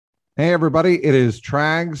Hey, everybody, it is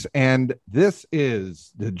Trags, and this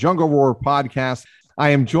is the JungleRoar podcast. I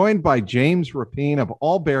am joined by James Rapien of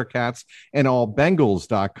All Bearcats and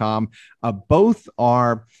AllBengals.com. Both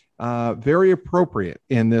are very appropriate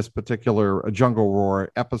in this particular JungleRoar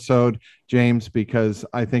episode, James, because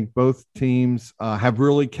I think both teams have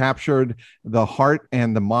really captured the heart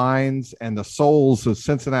and the minds and the souls of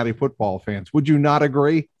Cincinnati football fans. Would you not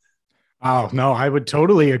agree? Oh, no, I would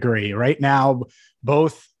totally agree. Right now,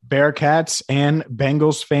 both Bearcats and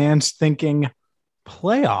Bengals fans thinking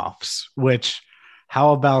playoffs, which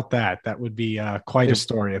how about that? That would be quite a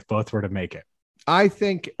story if both were to make it. I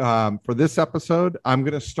think for this episode, I'm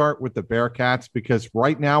going to start with the Bearcats because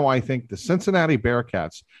right now I think the Cincinnati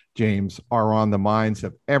Bearcats, James, are on the minds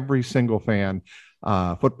of every single fan,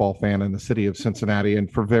 football fan in the city of Cincinnati,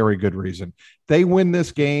 and for very good reason. They win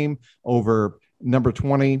this game over number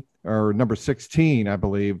 20 or number 16, I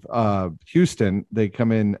believe, Houston. They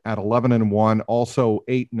come in at 11-1, also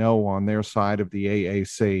 8-0 on their side of the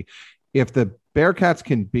AAC. If the Bearcats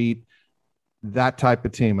can beat that type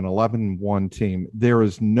of team, an 11-1 team, there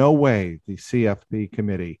is no way the CFP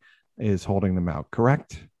committee is holding them out,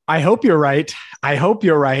 correct? I hope you're right.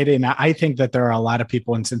 And I think that there are a lot of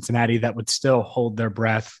people in Cincinnati that would still hold their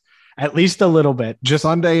breath at least a little bit. Just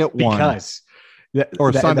Sunday at 1.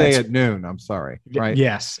 Or Sunday at noon. I'm sorry. Right.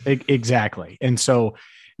 Yes, exactly. And so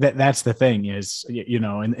that's the thing is,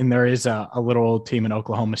 and there is a little team in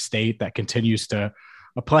Oklahoma State that continues to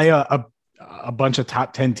play a bunch of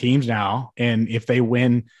top 10 teams now. And if they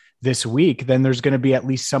win this week, then there's going to be at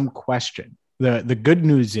least some question. The good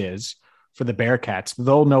news is for the Bearcats,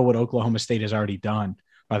 they'll know what Oklahoma State has already done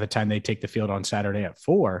by the time they take the field on Saturday at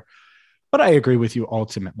 4. But I agree with you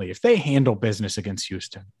ultimately. If they handle business against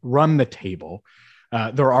Houston, run the table,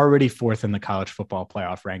 they're already 4th in the college football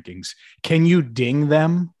playoff rankings. Can you ding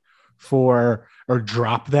them or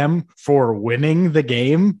drop them for winning the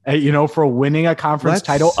game, for winning a conference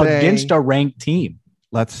title against a ranked team?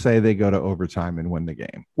 Let's say they go to overtime and win the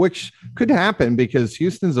game, which could happen because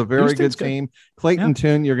Houston's a very good team. Clayton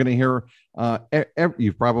Tune, you're going to hear,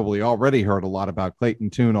 you've probably already heard a lot about Clayton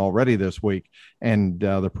Tune already this week, and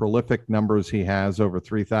the prolific numbers he has, over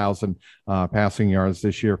 3,000 passing yards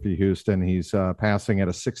this year for Houston. He's passing at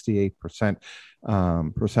a 68%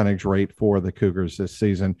 percentage rate for the Cougars this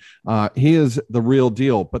season. He is the real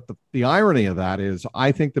deal. But the irony of that is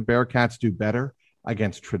I think the Bearcats do better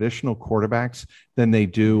against traditional quarterbacks than they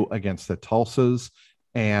do against the Tulsas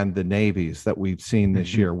and the Navies that we've seen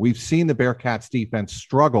this year. We've seen the Bearcats defense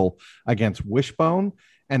struggle against wishbone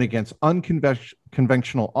and against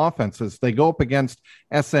unconventional offenses. They go up against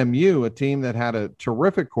SMU, a team that had a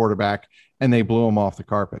terrific quarterback, and they blew them off the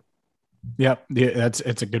carpet. Yep.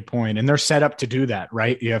 It's a good point. And they're set up to do that,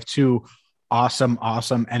 right? You have two awesome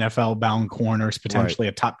NFL bound corners, potentially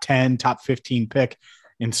a top 10, top 15 pick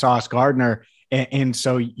in Sauce Gardner. And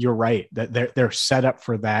so you're right that they're set up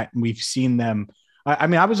for that. And we've seen them. I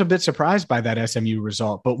mean, I was a bit surprised by that SMU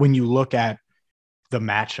result, but when you look at the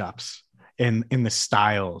matchups and in the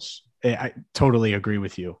styles, I totally agree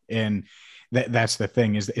with you. And that's the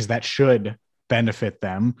thing is that should benefit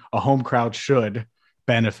them. A home crowd should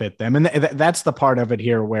benefit them. And that's the part of it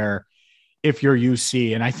here where if you're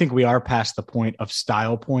UC, and I think we are past the point of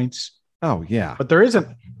style points. Oh yeah. But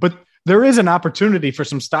there is an opportunity for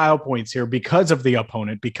some style points here because of the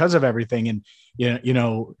opponent, because of everything. And,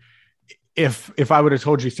 if I would have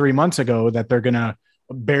told you 3 months ago that they're going to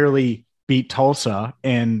barely beat Tulsa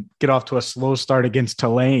and get off to a slow start against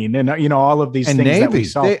Tulane and, all of these things Navy, that we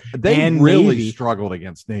saw. They really struggled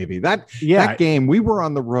against Navy. That game, we were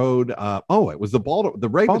on the road. It was the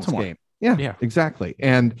Ravens game. Yeah, exactly.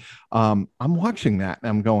 And I'm watching that and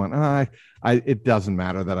I'm going, it doesn't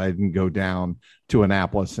matter that I didn't go down to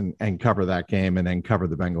Annapolis and cover that game and then cover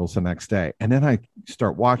the Bengals the next day. And then I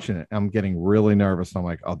start watching it. I'm getting really nervous. I'm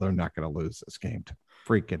like, they're not going to lose this game to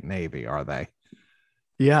freaking Navy, are they?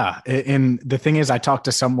 Yeah. And the thing is, I talked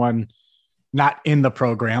to someone not in the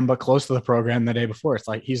program, but close to the program the day before.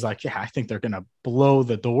 He's like, yeah, I think they're going to blow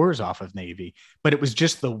the doors off of Navy. But it was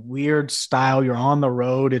just the weird style. You're on the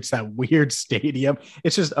road. It's that weird stadium.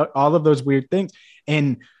 It's just all of those weird things.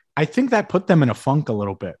 And I think that put them in a funk a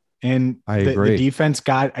little bit. And the defense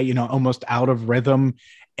got, almost out of rhythm.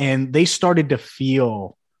 And they started to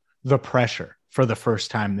feel the pressure for the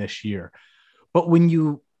first time this year. But when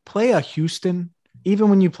you play a Houston,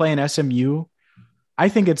 even when you play an SMU, I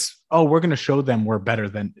think it's, we're going to show them we're better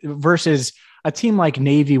than versus a team like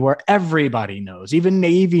Navy where everybody knows, even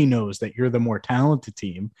Navy knows that you're the more talented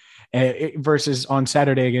team versus on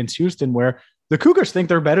Saturday against Houston where the Cougars think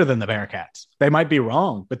they're better than the Bearcats. They might be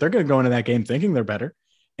wrong, but they're going to go into that game thinking they're better.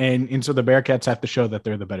 And so the Bearcats have to show that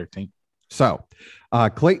they're the better team. So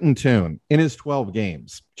Clayton Tune, in his 12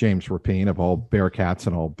 games, James Rapien of all Bearcats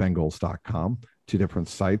and all Bengals.com, two different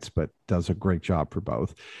sites, but does a great job for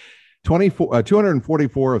both.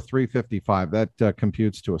 244 of 355. That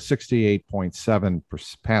computes to a 68.7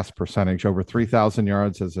 pass percentage, over 3,000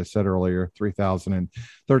 yards, as I said earlier,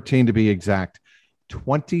 3,013 to be exact,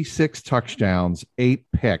 26 touchdowns, 8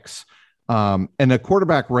 picks. And the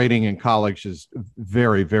quarterback rating in college is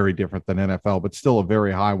very, very different than NFL, but still a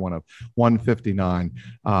very high one of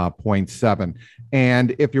 159.7.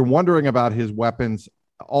 And if you're wondering about his weapons,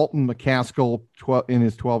 Alton McCaskill in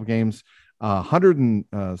his 12 games,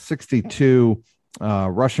 162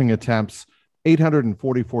 rushing attempts,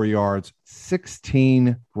 844 yards,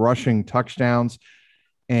 16 rushing touchdowns.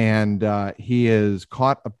 And he has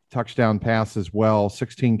caught a touchdown pass as well,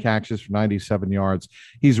 16 catches for 97 yards.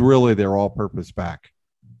 He's really their all-purpose back.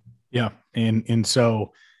 Yeah, and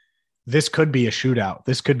so this could be a shootout.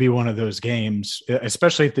 This could be one of those games,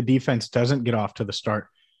 especially if the defense doesn't get off to the start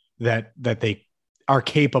that they are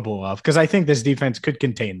capable of, because I think this defense could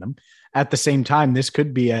contain them. At the same time, this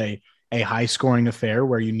could be a high-scoring affair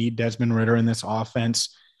where you need Desmond Ridder in this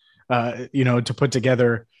offense, to put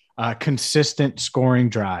together consistent scoring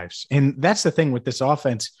drives. And that's the thing with this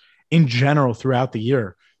offense in general throughout the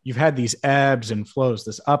year. You've had these ebbs and flows,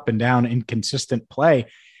 this up and down inconsistent play.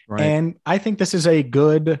 Right. And I think this is a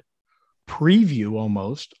good preview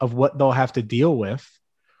almost of what they'll have to deal with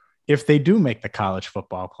if they do make the college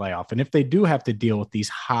football playoff. And if they do have to deal with these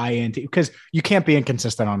high end, because you can't be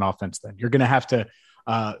inconsistent on offense, then you're going to have to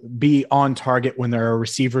be on target when there are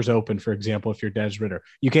receivers open. For example, if you're Des Ridder,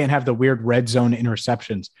 you can't have the weird red zone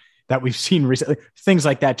interceptions that we've seen recently. Things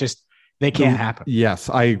like that, just they can't happen. Yes,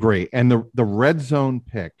 I agree. And the red zone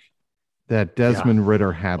pick that Desmond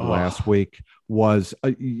Ridder had last week was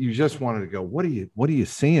you just wanted to go, what are you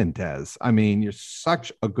seeing, Des? I mean, you're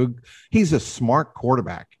such a he's a smart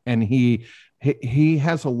quarterback, and he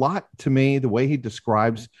has a lot, to me, the way he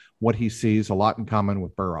describes what he sees, a lot in common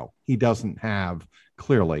with Burrow. He doesn't have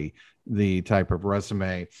clearly the type of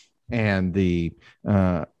resume and the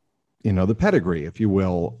the pedigree, if you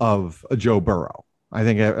will, of a Joe Burrow. I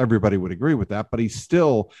think everybody would agree with that, but he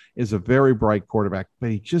still is a very bright quarterback.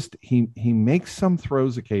 But he makes some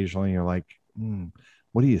throws occasionally. And you're like,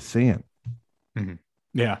 what are you seeing? Mm-hmm.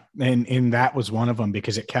 Yeah, and that was one of them,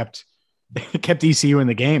 because it kept ECU in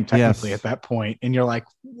the game technically at that point. And you're like,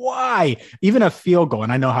 why? Even a field goal,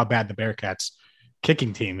 and I know how bad the Bearcats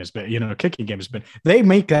kicking team has been, kicking game has been. They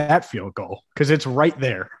make that field goal because it's right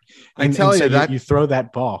there. And, I tell you that you throw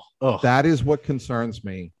that ball. Oh, that is what concerns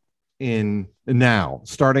me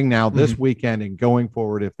starting now this weekend and going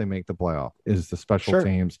forward. If they make the playoff, is the special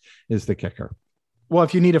teams, is the kicker. Well,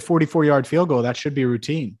 if you need a 44-yard field goal, that should be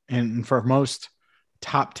routine. And for most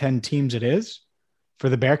top 10 teams, it is. For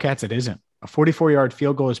the Bearcats, it isn't. A 44-yard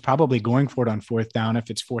field goal is probably going for it on 4th down if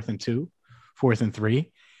it's 4th and 2, 4th and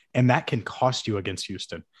 3. And that can cost you against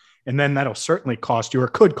Houston. And then that'll certainly cost you, or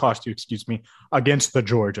could cost you, against the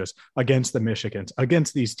Georgias, against the Michigans,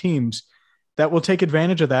 against these teams that will take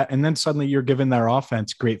advantage of that. And then suddenly you're giving their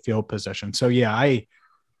offense great field position. So, yeah, I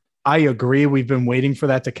agree. We've been waiting for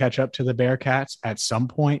that to catch up to the Bearcats at some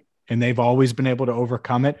point, and they've always been able to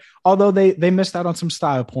overcome it. Although they missed out on some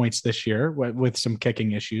style points this year with some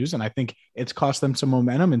kicking issues. And I think it's cost them some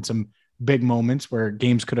momentum in some big moments where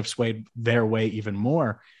games could have swayed their way even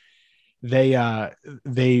more. I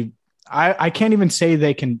can't even say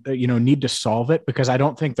they can, need to solve it, because I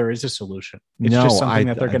don't think there is a solution. It's just something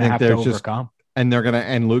that they're going to have to overcome. And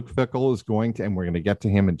Luke Fickell is going to, and we're going to get to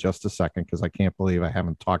him in just a second, because I can't believe I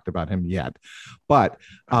haven't talked about him yet. But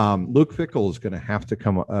Luke Fickell is going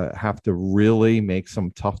to have to really make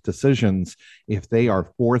some tough decisions if they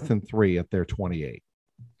are 4th and 3 at their 28.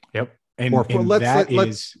 Yep.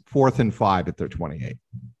 Let's 4th and 5 at their 28.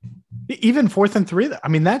 Even 4th and 3. I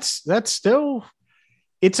mean, that's still,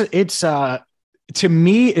 it's to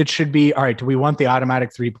me, it should be, all right, do we want the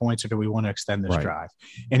automatic 3 points, or do we want to extend this drive?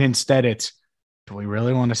 And instead it's, do we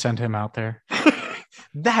really want to send him out there?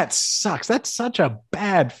 That sucks. That's such a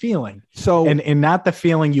bad feeling. So, and not the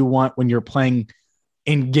feeling you want when you're playing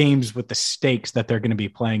in games with the stakes that they're going to be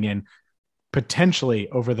playing in potentially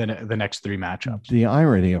over the next 3 matchups. The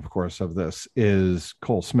irony, of course, of this is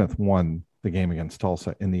Cole Smith won the game against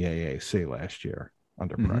Tulsa in the AAC last year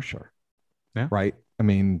under pressure. Yeah. Right. I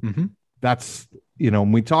mean, that's,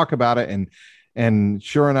 when we talk about it, and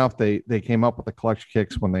sure enough, they came up with the clutch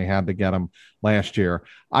kicks when they had to get them last year.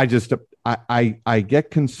 I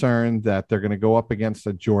get concerned that they're going to go up against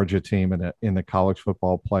a Georgia team in the college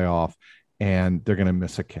football playoff, and they're going to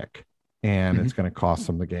miss a kick, and it's going to cost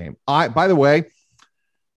them the game. By the way,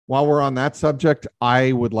 While we're on that subject,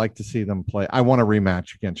 I would like to see them play. I want a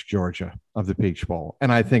rematch against Georgia of the Peach Bowl,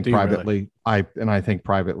 and I think privately,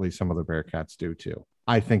 some of the Bearcats do too.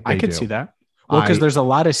 I think I could see that. Well, because there's a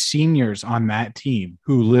lot of seniors on that team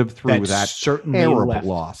who lived through that terrible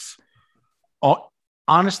loss.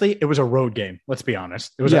 Honestly, it was a road game. Let's be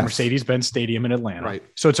honest. It was at Mercedes-Benz Stadium in Atlanta. Right.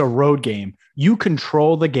 So it's a road game. You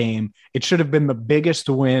control the game. It should have been the biggest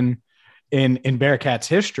win in Bearcats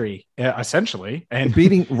history, essentially. And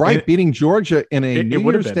beating Georgia in a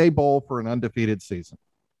New Year's Day Bowl for an undefeated season.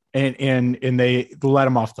 And they let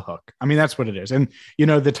him off the hook. I mean, that's what it is. And,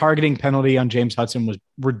 the targeting penalty on James Hudson was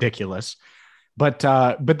ridiculous. But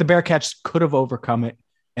the Bearcats could have overcome it,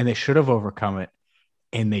 and they should have overcome it,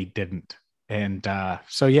 and they didn't. And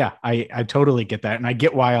I totally get that. And I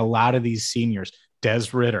get why a lot of these seniors, Des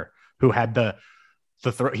Ritter, who had the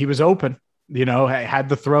throw, he was open, had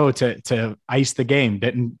the throw to ice the game,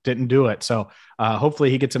 didn't do it. So hopefully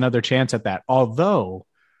he gets another chance at that. Although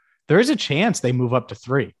there is a chance they move up to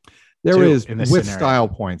 3. There is with scenario. Style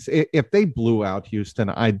points. If they blew out Houston,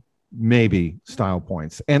 I'd maybe style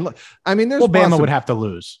points. And I mean, Bama would have to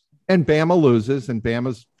lose. And Bama loses,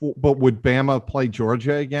 but would Bama play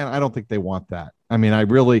Georgia again? I don't think they want that. I mean,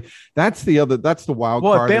 that's the wild card.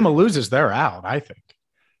 Well, if Bama loses, they're out, I think.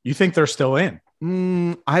 You think they're still in?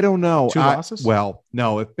 I don't know. 2 losses? Well,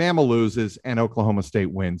 no, if Bama loses and Oklahoma State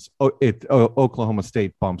wins, Oklahoma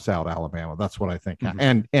State bumps out Alabama. That's what I think.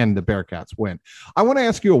 Mm-hmm. And the Bearcats win. I want to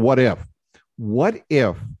ask you a what if. What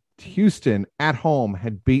if Houston at home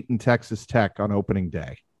had beaten Texas Tech on opening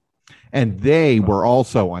day? And they were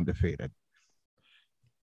also undefeated.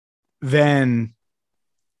 Then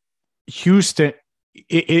Houston,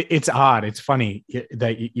 it's odd. It's funny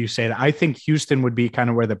that you say that. I think Houston would be kind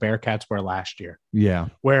of where the Bearcats were last year. Yeah.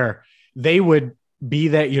 Where they would be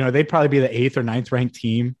that, they'd probably be the 8th or 9th ranked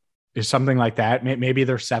team or something like that. Maybe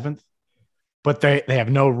they're 7th, but they have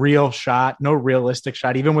no real shot, no realistic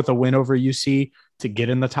shot, even with a win over UC to get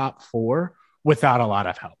in the top 4 without a lot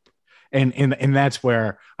of help. And that's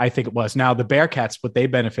where I think it was. Now, the Bearcats, what they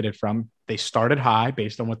benefited from, they started high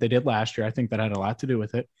based on what they did last year. I think that had a lot to do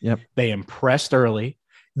with it. Yep. They impressed early.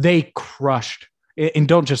 They crushed, and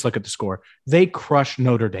don't just look at the score. They crushed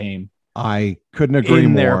Notre Dame. I couldn't agree more.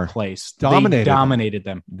 In their place. They dominated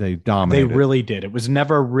them. They dominated. They really did. It was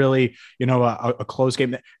never really, a close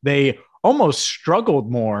game. They almost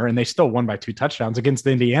struggled more, and they still won by 2 touchdowns against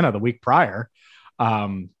Indiana the week prior.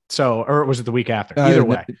 Or was it the week after? Either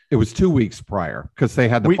way. It was 2 weeks prior because they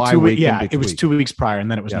had the bye week. Yeah, it was 2 weeks prior,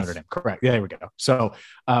 and then it was Notre Dame. Correct. Yeah, there we go. So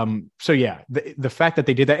the fact that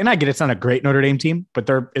they did that, and I get it's not a great Notre Dame team, but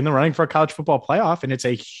they're in the running for a college football playoff, and it's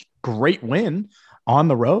a great win on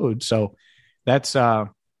the road. So that's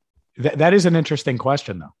that is an interesting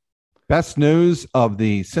question, though. Best news of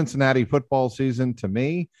the Cincinnati football season to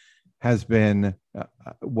me has been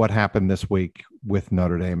what happened this week with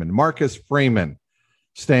Notre Dame and Marcus Freeman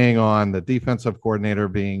staying on, the defensive coordinator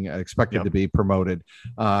being expected to be promoted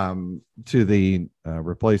to the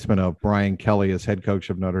replacement of Brian Kelly as head coach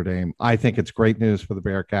of Notre Dame. I think it's great news for the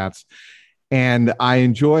Bearcats. And I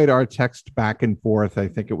enjoyed our text back and forth. I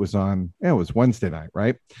think it was Wednesday night,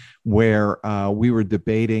 right? Where we were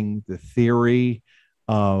debating the theory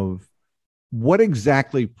of what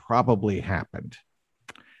exactly probably happened.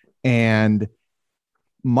 And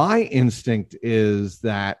my instinct is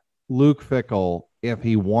that Luke Fickell, if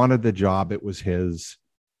he wanted the job, it was his.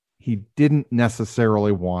 He didn't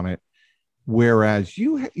necessarily want it. Whereas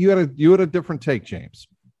you had a different take, James.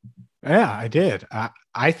 Yeah, I did.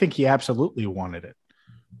 I think he absolutely wanted it,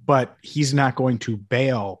 but he's not going to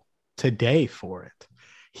bail today for it.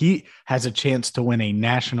 He has a chance to win a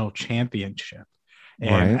national championship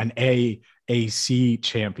and an AAC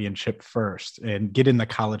championship first and get in the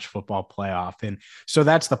college football playoff. And so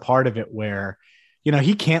that's the part of it where,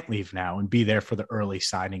 he can't leave now and be there for the early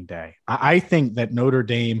signing day. I think that Notre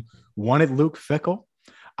Dame wanted Luke Fickell.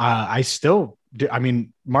 I still do. I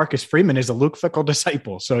mean, Marcus Freeman is a Luke Fickell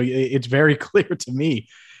disciple. So it's very clear to me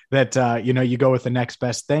that, you go with the next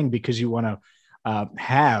best thing because you want to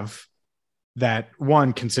have that,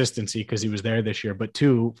 one, consistency because he was there this year, but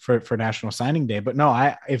 2, for National Signing Day. But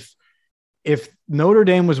no, if Notre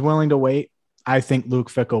Dame was willing to wait, I think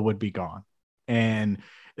Luke Fickell would be gone. And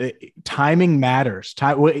timing matters.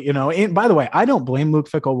 And by the way, I don't blame Luke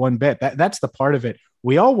Fickell one bit. That's the part of it.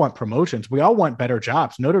 We all want promotions. We all want better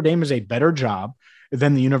jobs. Notre Dame is a better job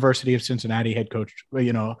than the University of Cincinnati head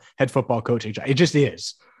football coach. It just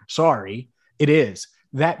is. Sorry, it is.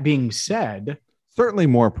 That being said, certainly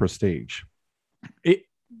more prestige.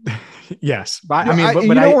 Yes.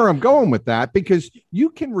 Where I'm going with that, because you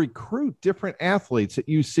can recruit different athletes that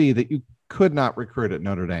you see that you could not recruit at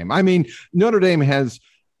Notre Dame. I mean, Notre Dame has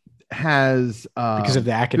because of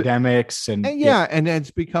the academics and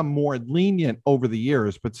it's become more lenient over the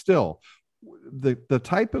years, but still the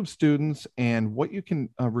type of students and what you can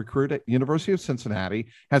recruit at University of Cincinnati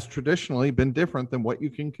has traditionally been different than what you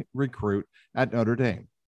can recruit at Notre Dame.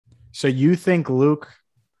 So you think Luke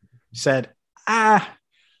said, I'm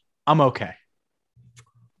okay?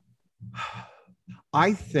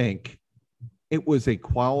 I think it was a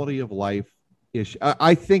quality of life issue.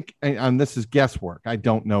 I think, and this is guesswork, I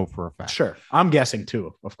don't know for a fact. Sure. I'm guessing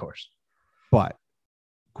too, of course. But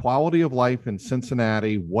quality of life in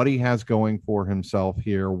Cincinnati, what he has going for himself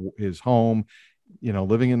here, his home,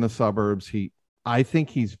 living in the suburbs. I think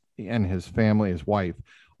he's, and his family, his wife,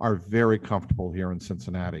 are very comfortable here in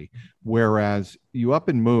Cincinnati. Whereas you up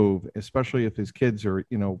and move, especially if his kids are,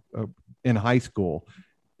 in high school,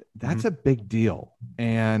 that's a big deal.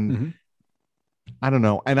 And I don't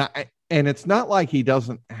know. And it's not like he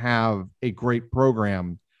doesn't have a great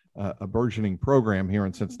program, a burgeoning program here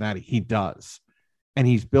in Cincinnati. He does. And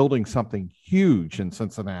he's building something huge in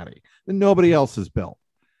Cincinnati that nobody else has built.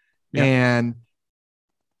 Yeah. And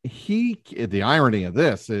the irony of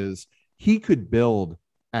this is he could build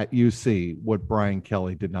at UC what Brian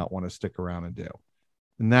Kelly did not want to stick around and do.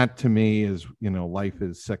 And that to me is, life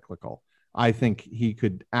is cyclical. I think he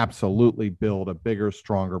could absolutely build a bigger,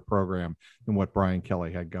 stronger program than what Brian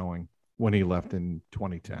Kelly had going when he left in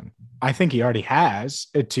 2010. I think he already has.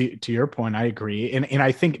 To your point, I agree. And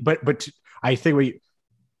I think, but I think we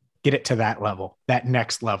get it to that level, that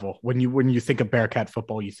next level. When you think of Bearcat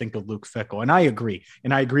football, you think of Luke Fickell. And I agree.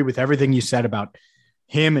 And I agree with everything you said about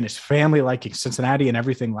him and his family liking Cincinnati and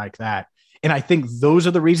everything like that. And I think those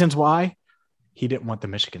are the reasons why he didn't want the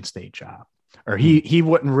Michigan State job. Or he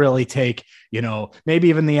wouldn't really take, maybe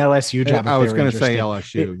even the LSU job. I was going to say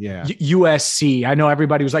LSU, yeah. USC. I know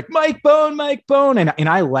everybody was like, Mike Bone. And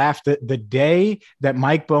I laughed the day that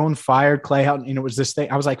Mike Bone fired Clay Helton, and it was this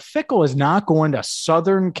thing. I was like, Fickell is not going to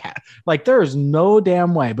Southern Cal. Like, there is no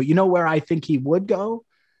damn way. But you know where I think he would go?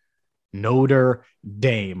 Notre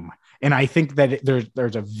Dame. And I think that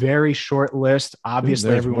there's a very short list.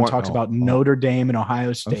 Obviously, everyone talks about Notre Dame and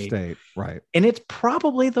Ohio State. Right. And it's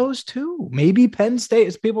probably those two. Maybe Penn State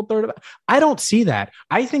is people third about. I don't see that.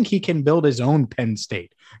 I think he can build his own Penn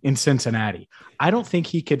State in Cincinnati. I don't think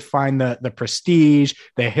he could find the prestige,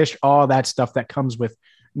 the history, all that stuff that comes with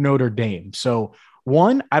Notre Dame. So,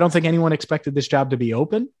 one, I don't think anyone expected this job to be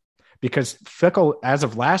open because Fickell, as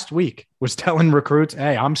of last week, was telling recruits,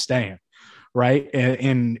 hey, I'm staying. Right.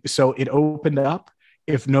 And so it opened up.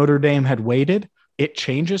 If Notre Dame had waited, it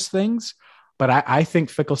changes things. But I think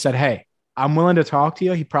Fickell said, hey, I'm willing to talk to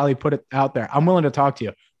you. He probably put it out there. I'm willing to talk to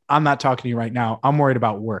you. I'm not talking to you right now. I'm worried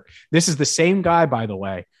about work. This is the same guy, by the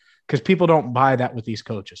way, because people don't buy that with these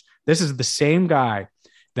coaches. This is the same guy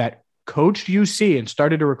that coached UC and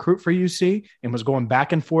started to recruit for UC and was going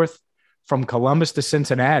back and forth from Columbus to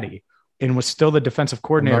Cincinnati and was still the defensive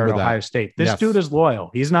coordinator at Ohio State. This dude is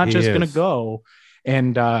loyal. He's not just going to go.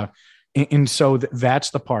 And so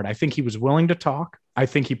that's the part. I think he was willing to talk. I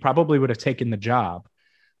think he probably would have taken the job,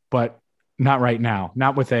 but not right now,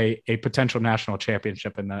 not with a potential national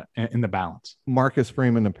championship in the balance. Marcus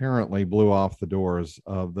Freeman apparently blew off the doors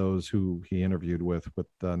of those who he interviewed with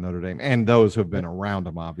Notre Dame and those who have been around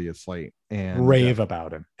him, obviously, and rave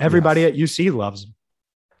about him. Everybody at UC loves him.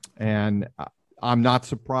 And I'm not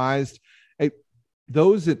surprised.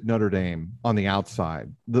 Those at Notre Dame on the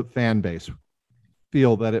outside, the fan base,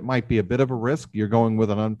 feel that it might be a bit of a risk. You're going with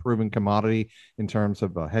an unproven commodity in terms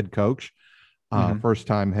of a head coach,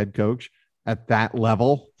 first-time head coach at that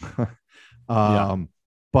level.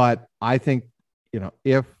 But I think,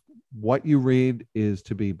 if what you read is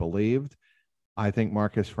to be believed, I think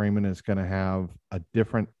Marcus Freeman is going to have a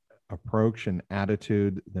different approach and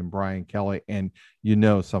attitude than Brian Kelly. And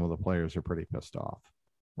some of the players are pretty pissed off.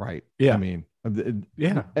 Right. Yeah. I mean,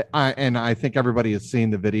 I think everybody has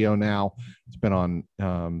seen the video now. It's been on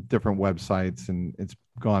different websites and it's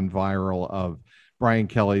gone viral of Brian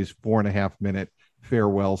Kelly's 4.5-minute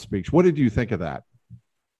farewell speech. What did you think of that?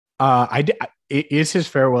 Is his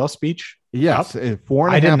farewell speech? Yes.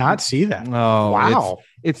 I did not see that. Oh, wow.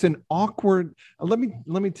 It's an awkward. Let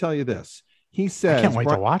me tell you this. He says, I can't wait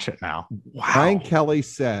to watch it now. Wow. Brian Kelly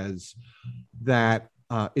says that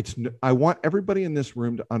I want everybody in this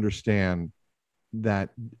room to understand that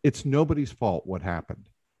it's nobody's fault what happened.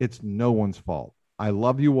 It's no one's fault. I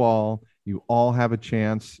love you all. You all have a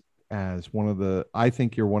chance as I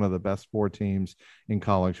think you're one of the best 4 teams in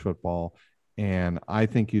college football. And I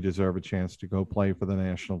think you deserve a chance to go play for the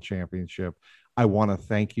national championship. I want to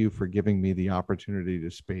thank you for giving me the opportunity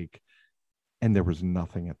to speak. And there was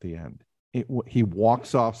nothing at the end. he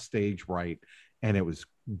walks off stage right, and it was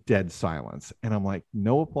dead silence. And I'm like,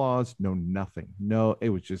 no applause, no nothing. No, it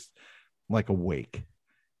was just like a wake.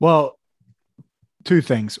 Well, two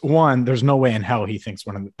things. One, there's no way in hell he thinks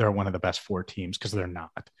they're one of the best 4 teams, because they're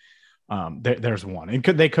not. There's one. And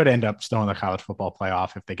they could end up still in the college football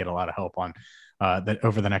playoff if they get a lot of help on that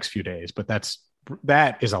over the next few days. But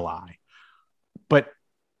that is a lie.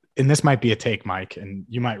 And this might be a take, Mike, and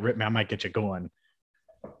you might rip me. I might get you going.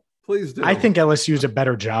 Please do. I think LSU is a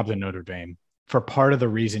better job than Notre Dame for part of the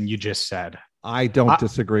reason you just said. I don't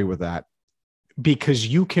disagree with that. Because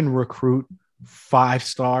you can recruit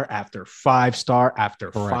 5-star after 5-star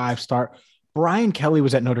after Correct. 5-star. Brian Kelly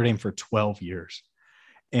was at Notre Dame for 12 years.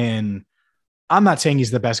 And I'm not saying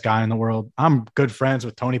he's the best guy in the world. I'm good friends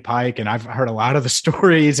with Tony Pike, and I've heard a lot of the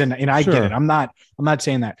stories, and I get it. I'm not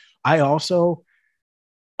saying that. I also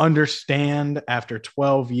understand after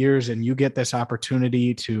 12 years, and you get this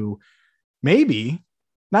opportunity to maybe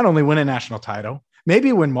not only win a national title,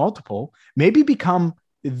 maybe win multiple, maybe become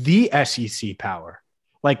the SEC power.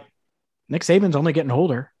 Like, Nick Saban's only getting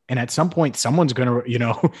older, and at some point someone's going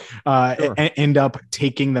to, end up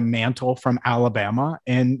taking the mantle from Alabama.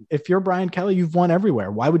 And if you're Brian Kelly, you've won everywhere.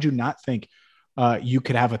 Why would you not think you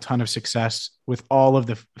could have a ton of success with all of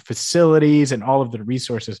the facilities and all of the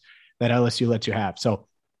resources that LSU lets you have? So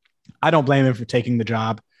I don't blame him for taking the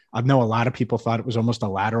job. I know a lot of people thought it was almost a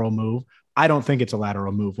lateral move. I don't think it's a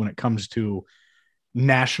lateral move when it comes to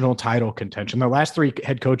national title contention. The last 3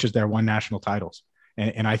 head coaches there won national titles.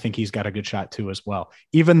 And I think he's got a good shot too as well.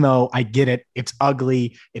 Even though I get it, it's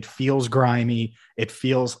ugly. It feels grimy. It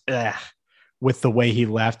feels with the way he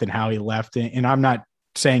left and how he left. And I'm not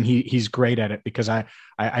saying he's great at it, because I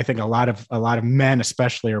think a lot of men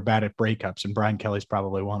especially are bad at breakups, and Brian Kelly's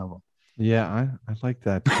probably one of them. Yeah, I like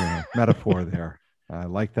that metaphor there. I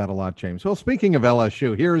like that a lot, James. Well, speaking of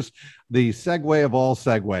LSU, here's the segue of all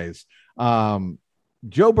segues.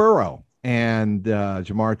 Joe Burrow and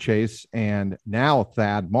Jamar Chase, and now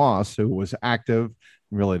Thad Moss, who was active,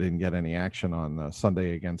 really didn't get any action on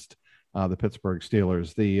Sunday against the Pittsburgh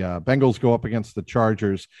Steelers. The Bengals go up against the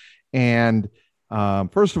Chargers. And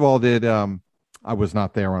first of all, I was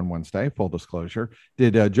not there on Wednesday, full disclosure.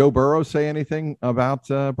 Did Joe Burrow say anything about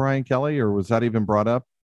Brian Kelly, or was that even brought up?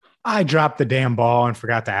 I dropped the damn ball and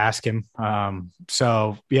forgot to ask him.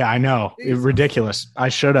 So yeah, I know. Ridiculous. I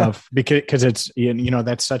should have, because it's,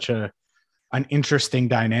 that's such an interesting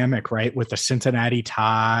dynamic, right? With the Cincinnati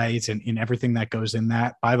ties and everything that goes in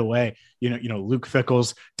that. By the way, Luke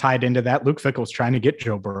Fickell's tied into that. Luke Fickell's trying to get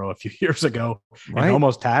Joe Burrow a few years ago, right, and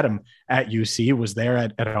almost had him at UC, was there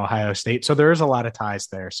at Ohio State. So there is a lot of ties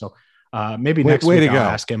there. So maybe next week I'll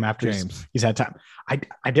ask him after he's had time.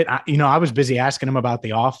 I was busy asking him about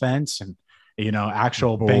the offense and,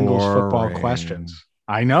 actual Bengals football questions.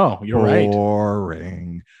 I know, you're right.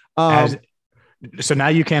 Boring. So now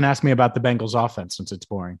you can't ask me about the Bengals offense since it's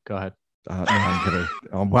boring. Go ahead. No, I'm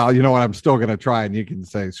gonna. Well, you know what? I'm still gonna try, and you can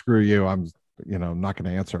say screw you. I'm, not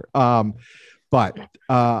gonna answer. But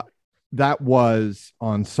that was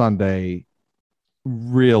on Sunday.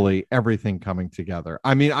 Really, everything coming together.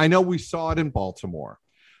 I mean, I know we saw it in Baltimore,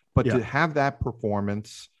 but to have that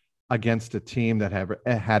performance against a team that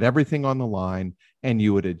had everything on the line, and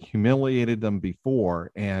you had humiliated them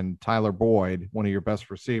before, and Tyler Boyd, one of your best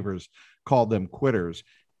receivers, called them quitters.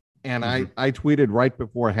 And I tweeted right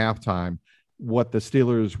before halftime, what the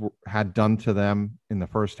Steelers had done to them in the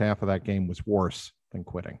first half of that game was worse than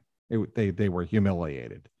quitting. They were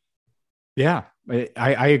humiliated. Yeah,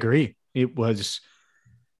 I agree. It was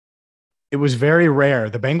very rare.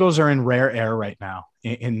 The Bengals are in rare air right now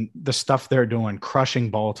in the stuff they're doing, crushing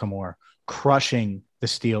Baltimore, crushing the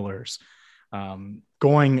Steelers,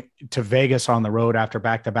 going to Vegas on the road after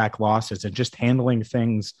back-to-back losses, and just handling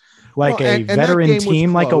things like a veteran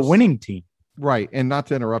team, like a winning team. Right. And not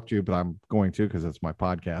to interrupt you, but I'm going to, because it's my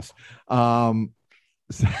podcast.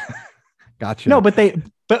 Gotcha. No, but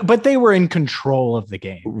they were in control of the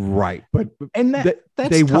game. Right. But that's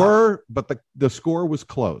they tough. were, but the score was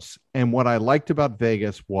close. And what I liked about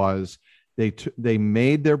Vegas was they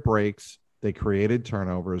made their breaks, they created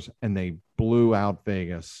turnovers, and they blew out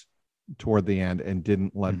Vegas toward the end and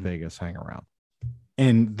didn't let Vegas hang around.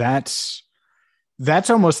 And that's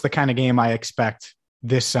almost the kind of game I expect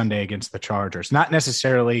this Sunday against the Chargers. Not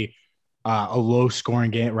necessarily a low scoring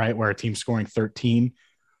game, right, where a team's scoring 13,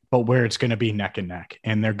 but where it's going to be neck and neck,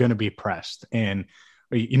 and they're going to be pressed. And,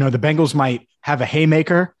 the Bengals might have a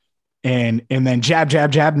haymaker and then jab,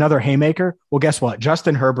 jab, jab, another haymaker. Well, guess what?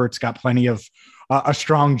 Justin Herbert's got plenty of a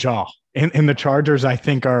strong jaw. And the Chargers, I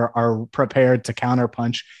think, are prepared to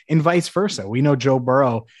counterpunch, and vice versa. We know Joe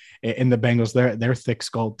Burrow And the Bengals, they're thick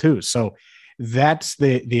skulled too. So that's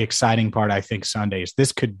the exciting part. I think Sundays,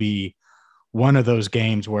 this could be one of those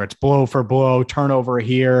games where it's blow for blow, turnover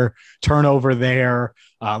here, turnover there,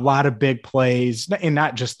 a lot of big plays, and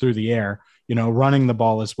not just through the air, running the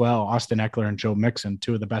ball as well. Austin Eckler and Joe Mixon,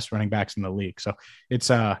 two of the best running backs in the league. So it's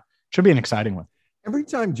should be an exciting one. Every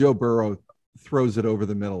time Joe Burrow throws it over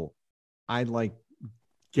the middle, I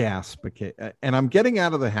gasp. And I'm getting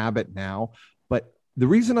out of the habit now, but the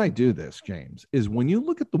reason I do this, James, is when you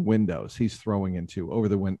look at the windows he's throwing into over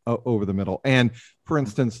the middle. And for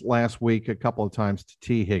instance, last week, a couple of times to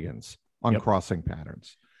T. Higgins on crossing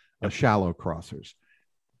patterns, shallow crossers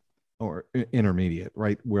or intermediate,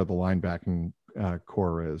 right where the linebacking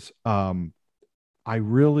core is. I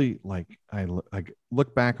really I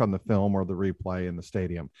look back on the film or the replay in the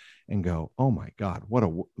stadium and go, oh my God, what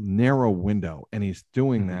a narrow window. And he's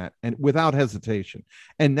doing that and without hesitation.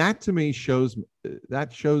 And that to me shows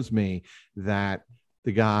me that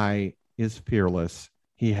the guy is fearless.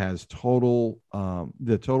 He has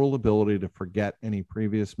the total ability to forget any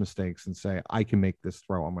previous mistakes and say, I can make this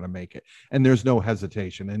throw. I'm going to make it. And there's no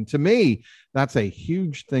hesitation. And to me, that's a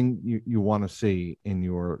huge thing you want to see in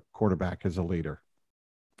your quarterback as a leader.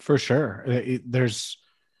 For sure. There's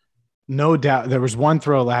no doubt. There was one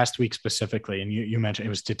throw last week specifically, and you mentioned it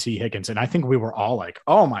was to T. Higgins. And I think we were all like,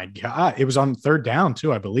 oh my God. It was on third down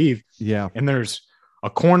too, I believe. Yeah. And there's a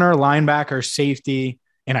corner, linebacker, safety,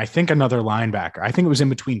 and I think another linebacker. I think it was in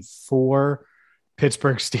between 4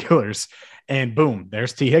 Pittsburgh Steelers. And boom,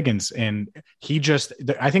 there's T. Higgins. And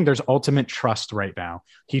I think there's ultimate trust right now.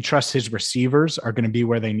 He trusts his receivers are going to be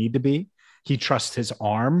where they need to be. He trusts his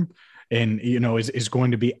arm. And, is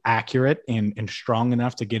going to be accurate and strong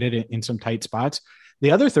enough to get it in some tight spots.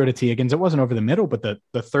 The other throw to T. Higgins, it wasn't over the middle, but the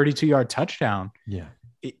 32-yard touchdown. Yeah.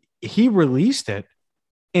 He released it,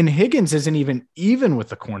 and Higgins isn't even with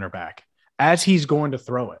the cornerback as he's going to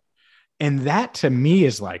throw it. And that to me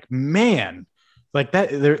is man, that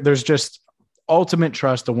there's just ultimate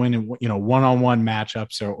trust to win in, one-on-one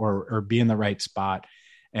matchups or be in the right spot.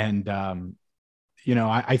 And,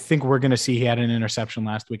 I think we're going to see he had an interception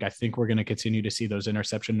last week. I think we're going to continue to see those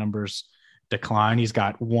interception numbers decline. He's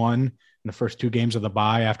got 1 in the first 2 games of the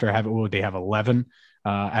bye after they have 11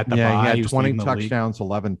 at the bye. He had 20 touchdowns,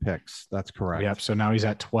 11 picks. That's correct. Yep. So now he's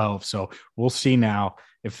at 12. So we'll see now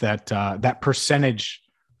if that percentage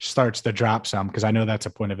starts to drop some, because I know that's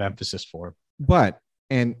a point of emphasis for him. But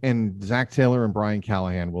and Zach Taylor and Brian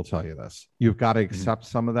Callahan will tell you this. You've got to accept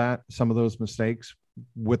some of those mistakes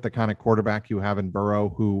with the kind of quarterback you have in Burrow,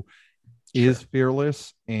 who is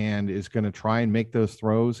fearless and is going to try and make those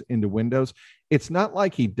throws into windows. It's not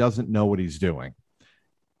like he doesn't know what he's doing.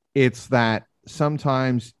 It's that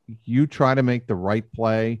sometimes you try to make the right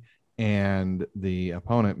play and the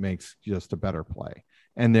opponent makes just a better play.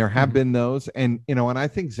 And there have been those. And, and I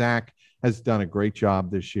think Zach has done a great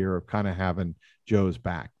job this year of kind of having Joe's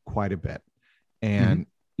back quite a bit. And,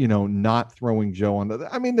 not throwing Joe on there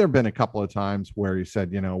have been a couple of times where he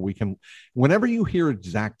said, we can, whenever you hear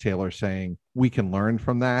Zach Taylor saying we can learn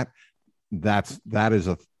from that is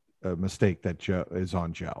a mistake that Joe is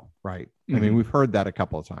on Joe. Right. We've heard that a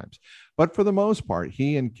couple of times, but for the most part,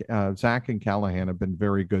 he and Zach and Callahan have been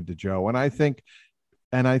very good to Joe. And I think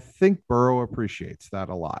Burrow appreciates that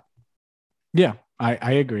a lot. Yeah,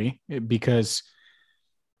 I agree, because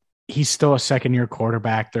he's still a second-year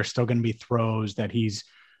quarterback. There's still going to be throws that he's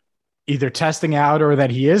either testing out or that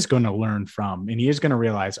he is going to learn from. And he is going to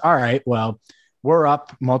realize, all right, well, we're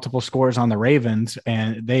up multiple scores on the Ravens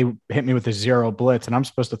and they hit me with a 0 blitz and I'm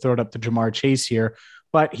supposed to throw it up to Jamar Chase here,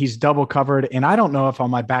 but he's double covered. And I don't know if on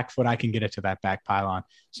my back foot, I can get it to that back pylon.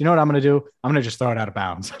 So you know what I'm going to do? I'm going to just throw it out of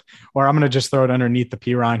bounds, or I'm going to just throw it underneath the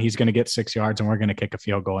P-Ron. He's going to get 6 yards and we're going to kick a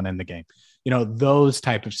field goal and end the game. Those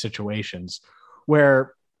type of situations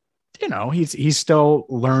where, he's still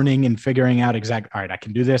learning and figuring out all right, I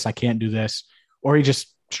can do this, I can't do this, or he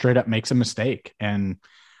just straight up makes a mistake. And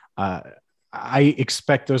I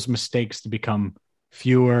expect those mistakes to become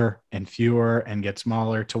fewer and get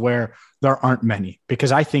smaller to where there aren't many,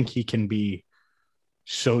 because I think he can be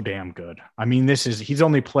so damn good. He's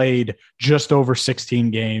only played just over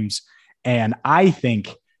 16 games, and I think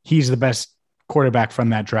he's the best quarterback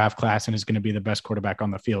from that draft class and is going to be the best quarterback on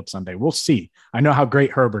the field Sunday. We'll see. I know how great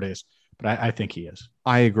Herbert is, but I think he is.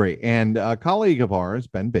 I agree. And a colleague of ours,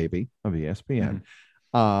 Ben Baby of ESPN,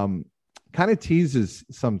 kind of teases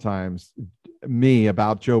sometimes me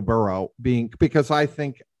about Joe Burrow because I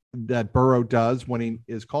think that Burrow does, when he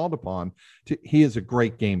is called upon, he is a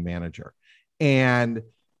great game manager. And,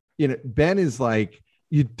 Ben is like,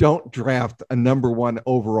 you don't draft a number one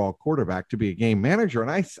overall quarterback to be a game manager.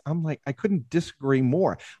 And I'm like, I couldn't disagree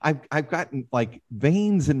more. I've gotten like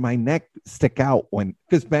veins in my neck stick out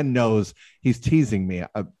because Ben knows he's teasing me.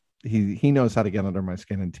 He knows how to get under my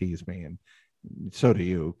skin and tease me. And so do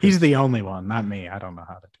you. He's the only one, not me. I don't know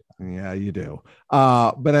how to do that. Yeah, you do.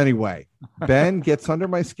 But anyway, Ben gets under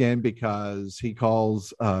my skin because he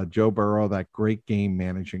calls Joe Burrow that great game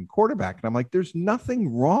managing quarterback. And I'm like, there's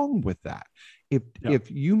nothing wrong with that.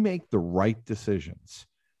 If you make the right decisions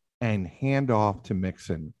and hand off to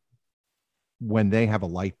Mixon when they have a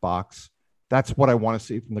light box, that's what I want to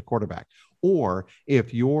see from the quarterback. Or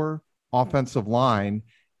if your offensive line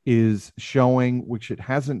is showing, which it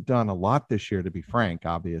hasn't done a lot this year, to be frank,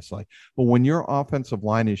 obviously, but when your offensive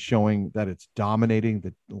line is showing that it's dominating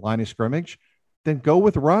the line of scrimmage, then go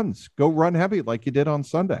with runs, go run heavy like you did on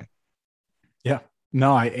Sunday. Yeah,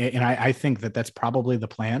 no, I think that's probably the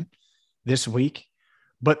plan this week.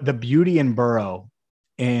 But the beauty in Burrow,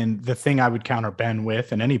 and the thing I would counter Ben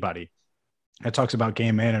with, and anybody that talks about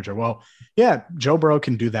game manager, well, yeah, Joe Burrow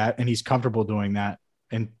can do that, and he's comfortable doing that.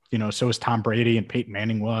 And, so is Tom Brady, and Peyton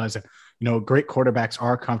Manning was, and, great quarterbacks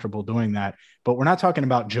are comfortable doing that. But we're not talking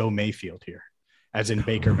about Joe Mayfield here, as in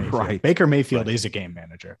Baker Mayfield. Right. Baker Mayfield is a game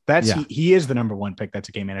manager. He is the number one pick. That's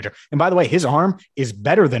a game manager. And by the way, his arm is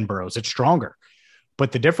better than Burrow's. It's stronger.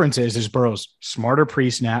 But the difference is Burrow's smarter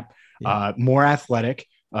pre-snap, more athletic,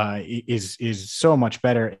 is so much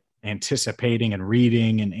better anticipating and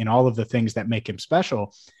reading and all of the things that make him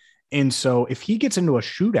special. And so if he gets into a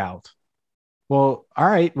shootout, well, all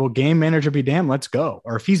right, well, game manager be damned, let's go.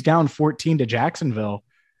 Or if he's down 14 to Jacksonville,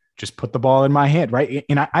 just put the ball in my hand, right?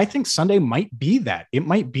 And I think Sunday might be that. It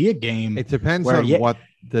might be a game. It depends on what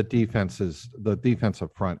the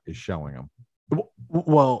defensive front is showing them.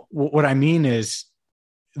 Well, what I mean is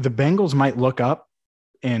the Bengals might look up,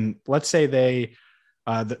 and let's say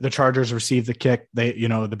the Chargers receive the kick. The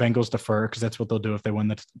Bengals defer because that's what they'll do if they win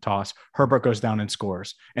the toss. Herbert goes down and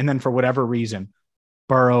scores. And then for whatever reason,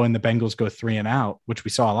 Burrow and the Bengals go 3 and out, which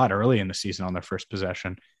we saw a lot early in the season on their first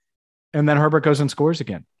possession. And then Herbert goes and scores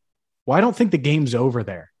again. Well, I don't think the game's over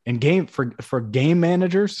there. And for game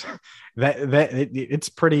managers, it's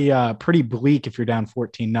pretty bleak if you're down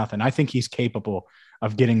 14-0. I think he's capable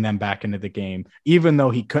of getting them back into the game, even though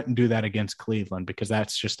he couldn't do that against Cleveland, because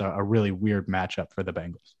that's just a really weird matchup for the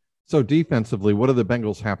Bengals. So defensively, what do the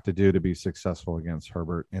Bengals have to do to be successful against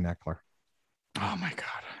Herbert and Eckler? Oh my God.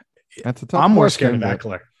 That's a tough I'm more scared of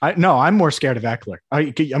Eckler. I'm more scared of Eckler.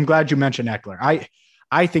 I'm glad you mentioned Eckler.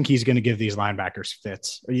 I think he's going to give these linebackers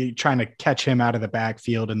fits. Are you trying to catch him out of the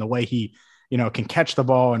backfield, and the way he, can catch the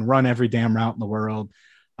ball and run every damn route in the world.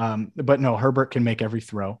 But no, Herbert can make every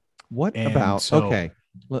throw. Okay,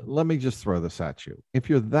 let me just throw this at you. If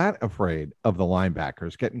you're that afraid of the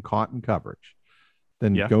linebackers getting caught in coverage,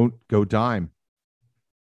 then go dime,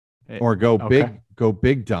 or go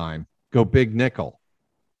big dime, go big nickel.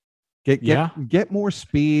 Get more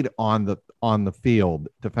speed on the field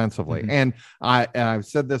defensively. Mm-hmm. And I've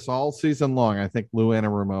said this all season long. I think Lou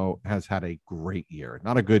Anarumo has had a great year,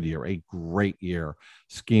 not a good year, a great year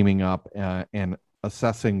scheming up and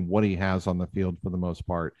assessing what he has on the field for the most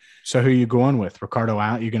part. So who are you going with? Ricardo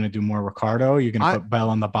out? You're going to do more Ricardo? You're going to put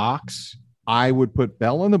Bell in the box? I would put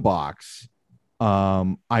Bell in the box.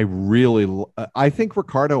 I think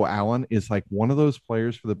Ricardo Allen is like one of those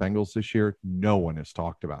players for the Bengals this year no one has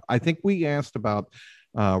talked about. I think we asked about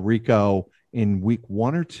Rico in week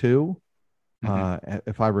 1 or 2,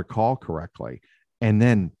 if I recall correctly. And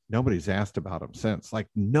then nobody's asked about him since. Like,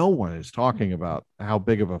 no one is talking about how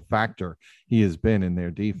big of a factor he has been in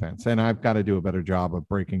their defense. And I've got to do a better job of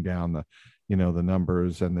breaking down the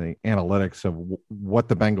numbers and the analytics of what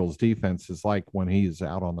the Bengals defense is like when he's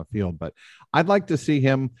out on the field. But I'd like to see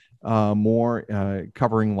him more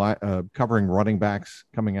covering running backs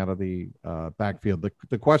coming out of the backfield.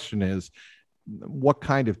 The question is, what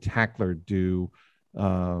kind of tackler do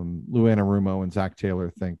Lou Anarumo and Zach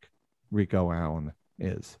Taylor think Rico Allen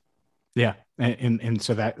is? Yeah. And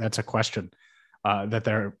so that's a question that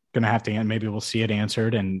they're going to have to, and maybe we'll see it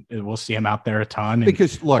answered, and we'll see him out there a ton.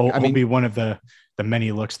 Because look, he'll be one of the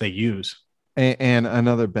many looks they use. And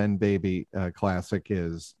another Ben Baby classic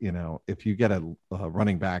is, if you get a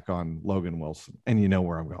running back on Logan Wilson, and you know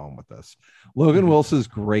where I'm going with this, Logan Wilson's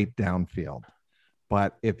great downfield,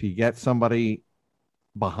 but if you get somebody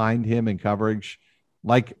behind him in coverage,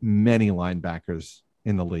 like many linebackers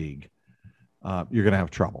in the league, you're going to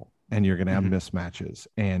have trouble, and you're going to have mismatches,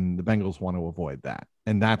 and the Bengals want to avoid that.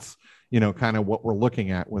 And that's, kind of what we're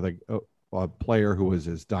looking at with a player who is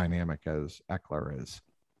as dynamic as Eckler is.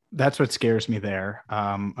 That's what scares me there.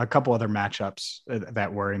 A couple other matchups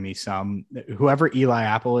that worry me some. Whoever Eli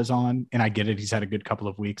Apple is on, and I get it, he's had a good couple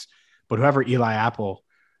of weeks, but whoever Eli Apple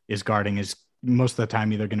is guarding is most of the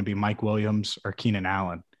time either going to be Mike Williams or Keenan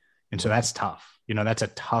Allen. And so that's tough. That's a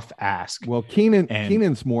tough ask. Well,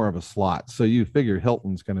 Keenan's more of a slot. So you figure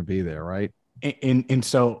Hilton's going to be there, right? And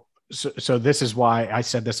so this is why I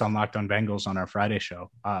said this on Locked on Bengals on our Friday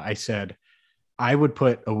show. I said I would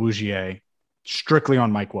put Awuzie strictly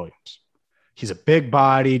on Mike Williams. He's a big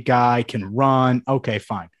bodied guy, can run. Okay,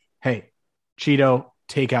 fine. Hey, Cheeto,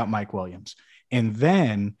 take out Mike Williams. And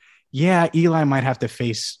then, yeah, Eli might have to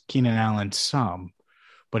face Keenan Allen some,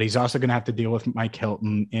 but he's also going to have to deal with Mike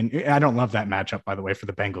Hilton. And I don't love that matchup, by the way, for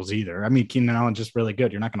the Bengals either. I mean, Keenan Allen's just really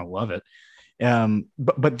good. You're not going to love it.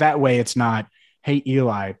 But that way it's not, hey,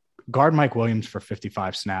 Eli, guard Mike Williams for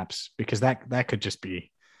 55 snaps, because that could just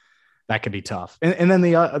be, that could be tough. And then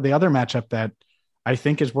the other matchup that I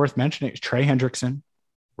think is worth mentioning is Trey Hendrickson,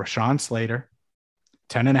 Rashawn Slater,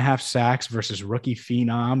 10.5 sacks versus rookie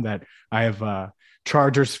phenom that I have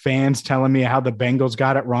Chargers fans telling me how the Bengals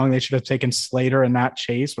got it wrong. They should have taken Slater and not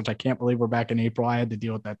Chase, which I can't believe we're back in April. I had to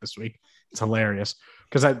deal with that this week. It's hilarious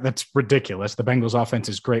because that's ridiculous. The Bengals offense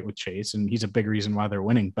is great with Chase, and he's a big reason why they're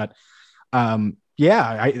winning. But I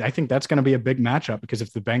think that's going to be a big matchup, because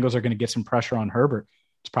if the Bengals are going to get some pressure on Herbert,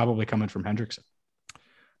 it's probably coming from Hendrickson.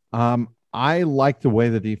 I like the way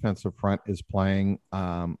the defensive front is playing.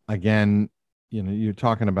 Again, you're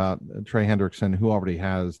talking about Trey Hendrickson, who already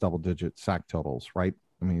has double-digit sack totals, right?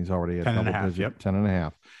 I mean, he's already at double-digit,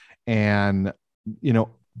 10.5. And,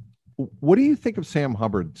 what do you think of Sam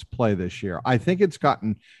Hubbard's play this year? I think it's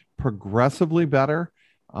gotten progressively better.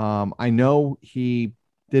 I know he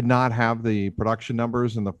did not have the production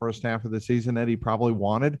numbers in the first half of the season that he probably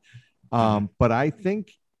wanted. But I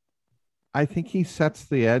think he sets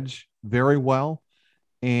the edge very well.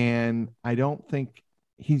 And I don't think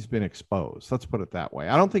he's been exposed. Let's put it that way.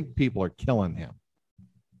 I don't think people are killing him.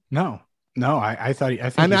 No, I think,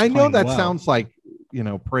 and I know that sounds like,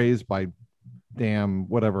 praise by damn,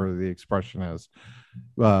 whatever the expression is.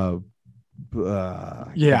 I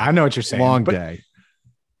know what you're saying. Long day.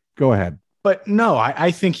 Go ahead. But no,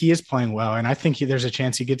 I think he is playing well. And I think there's a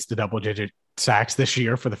chance he gets the double-digit sacks this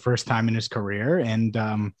year for the first time in his career.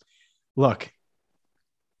 And look,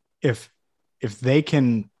 if they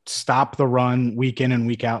can stop the run week in and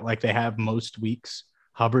week out like they have most weeks,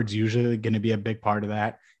 Hubbard's usually going to be a big part of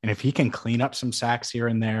that. And if he can clean up some sacks here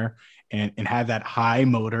and there and have that high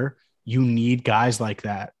motor, you need guys like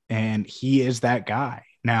that. And he is that guy.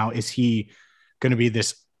 Now, is he going to be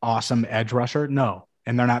this awesome edge rusher? No.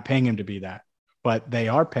 And they're not paying him to be that. But they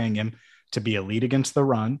are paying him to be elite against the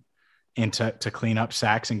run and to clean up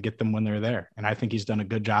sacks and get them when they're there. And I think he's done a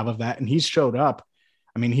good job of that. And he's showed up.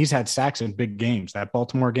 I mean, he's had sacks in big games. That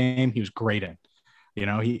Baltimore game, he was great in.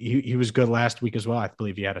 He was good last week as well. I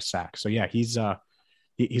believe he had a sack. So yeah, he's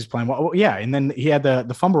playing well. Yeah, and then he had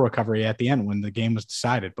the fumble recovery at the end when the game was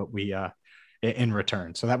decided, but we in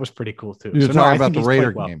return. So that was pretty cool too. You're talking about the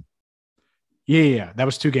Raider game. Yeah, that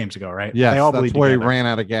was 2 games ago, right? Yes, they all that's where he ran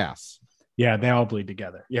out of gas. Yeah, they all bleed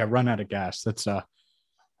together. Yeah, run out of gas. That's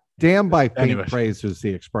damn by faint praise is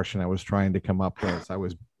the expression I was trying to come up with. I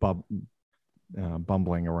was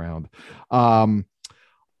bumbling around.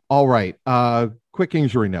 All right. Quick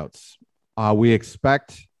injury notes. We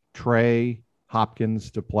expect Trey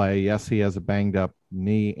Hopkins to play. Yes, he has a banged up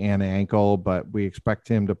knee and ankle, but we expect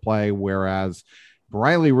him to play. Whereas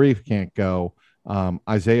Riley Reef can't go.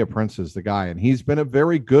 Isaiah Prince is the guy, and he's been a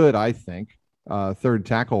very good, I think, third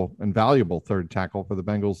tackle and valuable third tackle for the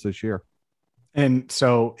Bengals this year. And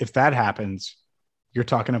so if that happens, you're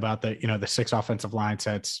talking about the 6 offensive line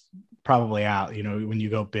sets probably out, when you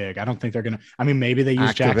go big. I don't think they're going to, maybe they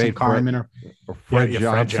use Jackson Carman or Fred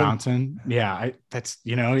Johnson. Yeah.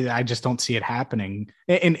 I just don't see it happening.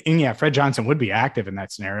 And yeah, Fred Johnson would be active in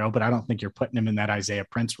that scenario, but I don't think you're putting him in that Isaiah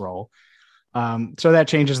Prince role. So that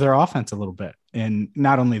changes their offense a little bit. And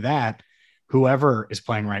not only that, whoever is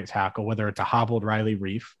playing right tackle, whether it's a hobbled Riley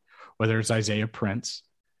Reef, whether it's Isaiah Prince,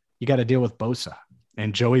 you got to deal with Bosa.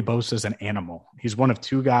 And Joey Bosa is an animal. He's one of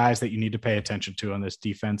 2 guys that you need to pay attention to on this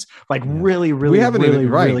defense. Really, we haven't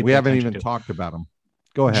even talked about him.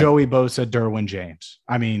 Go ahead. Joey Bosa, Derwin James.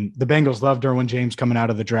 I mean, the Bengals love Derwin James coming out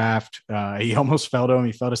of the draft. He almost fell to him.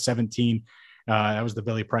 He fell to 17. That was the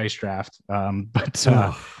Billy Price draft. Man,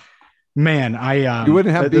 you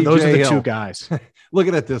wouldn't have those are the 2 guys. Look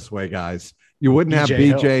at it this way, guys. You wouldn't have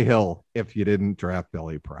BJ Hill if you didn't draft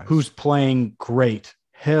Billy Price, who's playing great.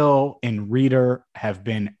 Hill and Reeder have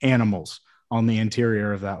been animals on the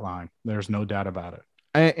interior of that line. There's no doubt about it.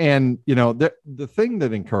 And the thing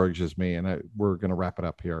that encourages me, and we're going to wrap it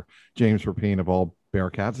up here, James Rapien of all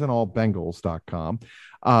Bearcats and all Bengals.com,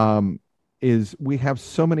 is we have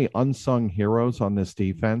so many unsung heroes on this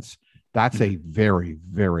defense. That's a very,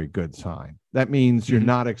 very good sign. That means you're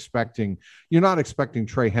not expecting Trey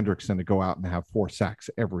Hendrickson to go out and have 4 sacks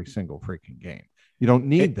every single freaking game. You don't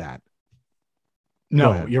need that.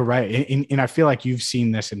 No, you're right. And I feel like you've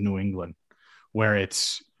seen this in New England where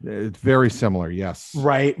it's very similar. Yes.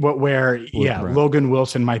 Right. Logan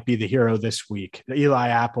Wilson might be the hero this week. Eli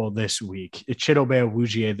Apple this week. Chidobe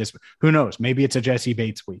Awuzie this week. Who knows? Maybe it's a Jesse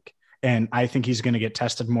Bates week. And I think he's going to get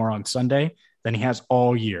tested more on Sunday than he has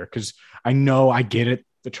all year. Because I get it.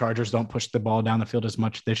 The Chargers don't push the ball down the field as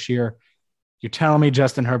much this year. You're telling me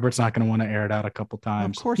Justin Herbert's not going to want to air it out a couple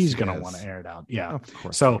times? Of course he's going to want to air it out. Yeah. Of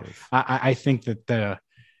course. So I think that there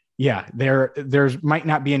might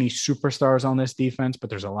not be any superstars on this defense,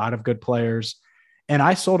 but there's a lot of good players. And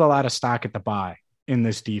I sold a lot of stock at the buy in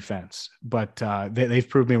this defense, but they've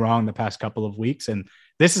proved me wrong the past couple of weeks. And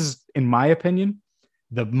this is, in my opinion,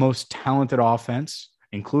 the most talented offense,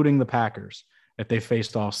 including the Packers, that they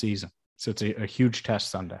faced all season. So it's a huge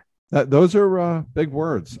test Sunday. Those are big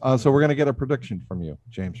words. So we're going to get a prediction from you,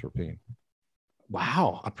 James Rapien.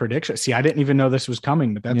 Wow, a prediction. See, I didn't even know this was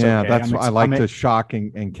coming, but that's okay. That's I like to shock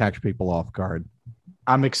and catch people off guard.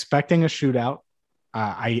 I'm expecting a shootout.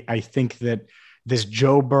 I think that this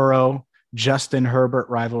Joe Burrow, Justin Herbert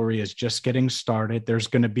rivalry is just getting started. There's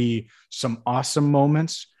going to be some awesome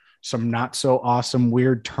moments, some not so awesome,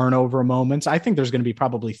 weird turnover moments. I think there's going to be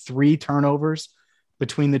probably 3 turnovers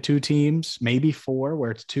between the two teams, maybe 4, where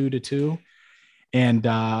it's 2-2. And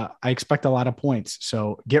I expect a lot of points.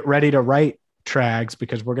 So get ready to write, Trags,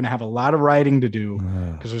 because we're going to have a lot of writing to do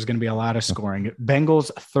because there's going to be a lot of scoring. Bengals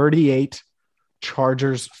 38,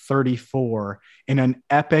 Chargers 34 in an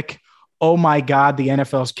epic, oh my God, the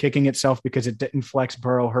NFL's kicking itself because it didn't flex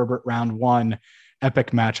Burrow Herbert round 1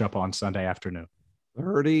 epic matchup on Sunday afternoon. I'm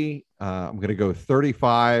going to go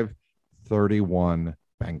 35-31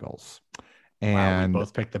 Bengals. And wow, we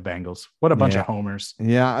both picked the Bengals. What a bunch of homers.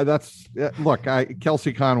 Yeah, look,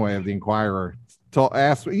 Kelsey Conway of the Inquirer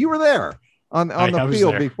asked me, you were there on the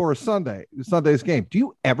field before Sunday's game. Do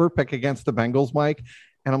you ever pick against the Bengals, Mike?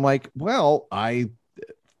 And I'm like, well, I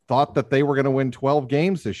thought that they were going to win 12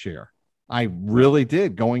 games this year. I really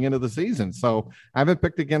did going into the season. So I haven't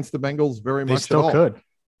picked against the Bengals very much at all. They still could.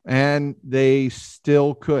 And they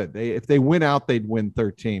still could. If they win out, they'd win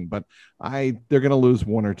 13. But they're going to lose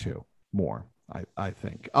 1 or 2 more, I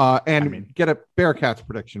think. Get a Bearcats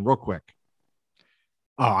prediction real quick.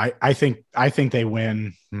 Oh, I think they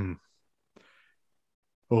win.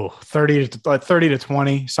 30 to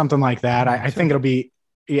 20, something like that. I think it'll be.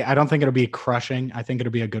 Yeah, I don't think it'll be crushing. I think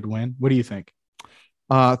it'll be a good win. What do you think?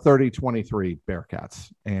 30-23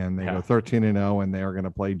 Bearcats, and they go 13-0, and they are going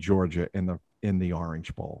to play Georgia in the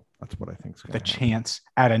Orange Bowl. That's what I think is going to happen. Chance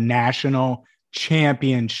at a national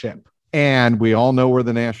championship. And we all know where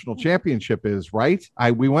the national championship is, right?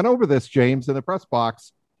 We went over this, James, in the press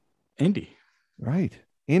box. Indy. Right.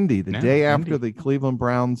 Indy, the day after the Cleveland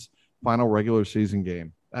Browns final regular season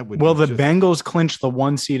game. Bengals clinch the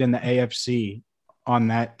 1 seed in the AFC on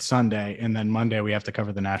that Sunday, and then Monday we have to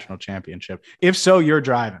cover the national championship. If so, you're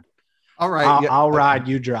driving. All right. I'll ride,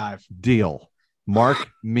 you drive. Deal. Mark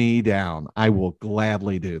me down. I will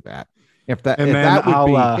gladly do that. If that would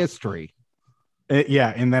be history.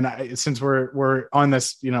 And then since we're on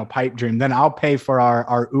this, pipe dream, then I'll pay for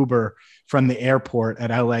our Uber from the airport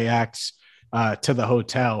at LAX to the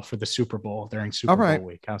hotel for the Super Bowl during Super Bowl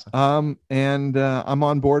week. How's that? And I'm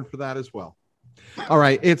on board for that as well. All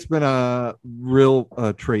right. It's been a real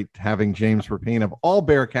treat having James Rapien of all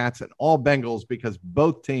Bearcats and all Bengals, because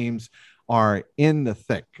both teams are in the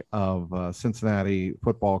thick of Cincinnati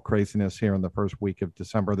football craziness here in the first week of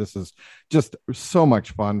December. This is just so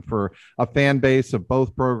much fun for a fan base of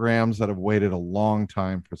both programs that have waited a long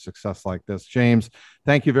time for success like this. James,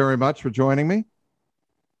 thank you very much for joining me.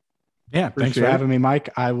 Yeah, thanks for having me, Mike.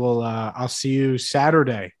 I'll see you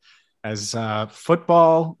Saturday as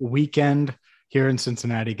football weekend here in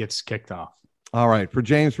Cincinnati gets kicked off. All right. For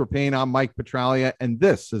James Rapien, I'm Mike Petralia, and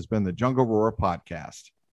this has been the JungleRoar podcast.